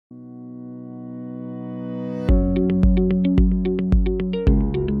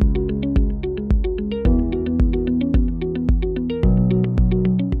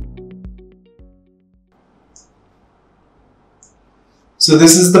So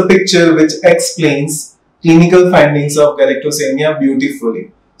this is the picture which explains clinical findings of galactosemia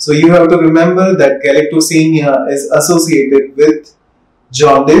beautifully. So you have to remember that galactosemia is associated with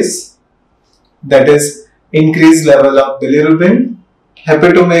jaundice, that is increased level of bilirubin,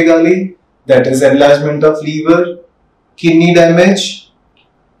 hepatomegaly, that is enlargement of liver, kidney damage,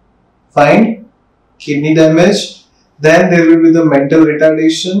 fine, kidney damage, then there will be the mental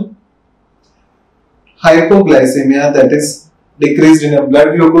retardation, hypoglycemia, that is decreased in a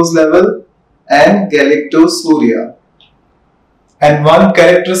blood glucose level, and galactosuria. And one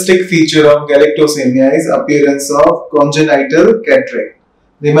characteristic feature of galactosemia is appearance of congenital cataract.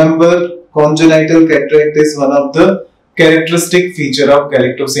 Remember, congenital cataract is one of the characteristic feature of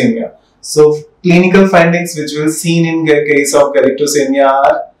galactosemia. So clinical findings which we will see in case of galactosemia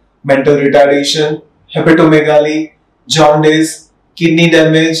are mental retardation, hepatomegaly, jaundice, kidney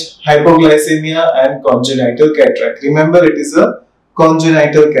damage, hypoglycemia, and congenital cataract. Remember, it is a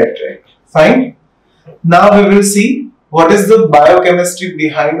congenital cataract. Fine. Now we will see what is the biochemistry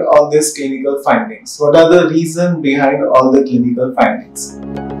behind all these clinical findings. What are the reasons behind all the clinical findings?